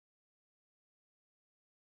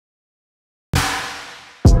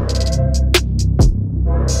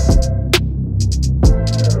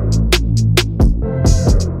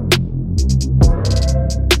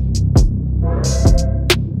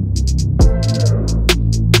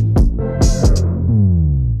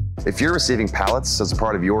If you're receiving pallets as a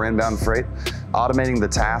part of your inbound freight, automating the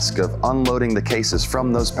task of unloading the cases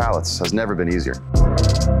from those pallets has never been easier.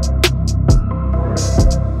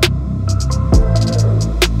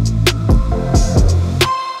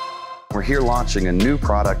 We're here launching a new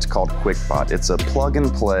product called QuickBot. It's a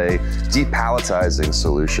plug-and-play depalletizing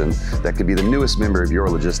solution that could be the newest member of your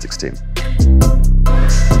logistics team.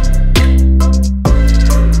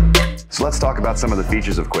 So let's talk about some of the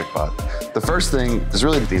features of QuickBot. The first thing is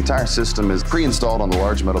really that the entire system is pre-installed on the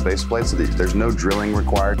large metal base plate, so that there's no drilling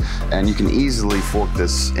required, and you can easily fork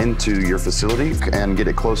this into your facility and get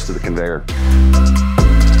it close to the conveyor.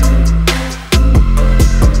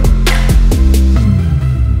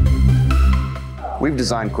 We've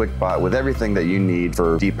designed QuickBot with everything that you need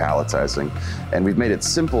for depalletizing, and we've made it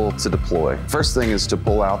simple to deploy. First thing is to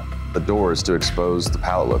pull out the doors to expose the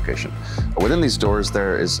pallet location. Within these doors,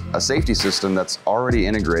 there is a safety system that's already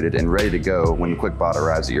integrated and ready to go when QuickBot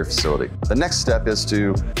arrives at your facility. The next step is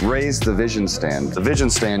to raise the vision stand. The vision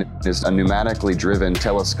stand is a pneumatically driven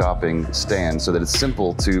telescoping stand so that it's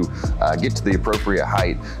simple to get to the appropriate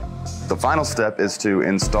height. The final step is to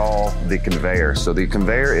install the conveyor. So the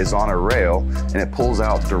conveyor is on a rail and it pulls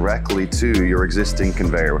out directly to your existing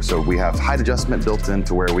conveyor. So we have height adjustment built in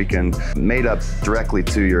to where we can mate up directly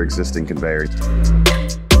to your existing conveyor.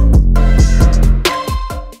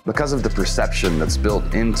 Because of the perception that's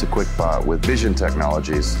built into QuickBot with vision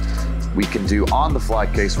technologies, we can do on-the-fly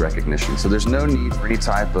case recognition. So there's no need for any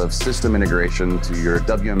type of system integration to your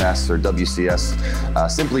WMS or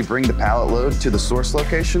WCS. Simply bring the pallet load to the source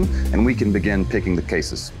location and we can begin picking the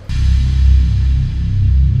cases.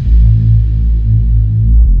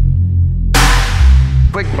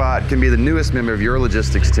 QuickBot can be the newest member of your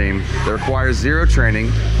logistics team that requires zero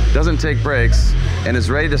training, doesn't take breaks, and is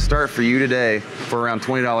ready to start for you today for around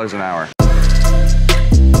 $20 an hour.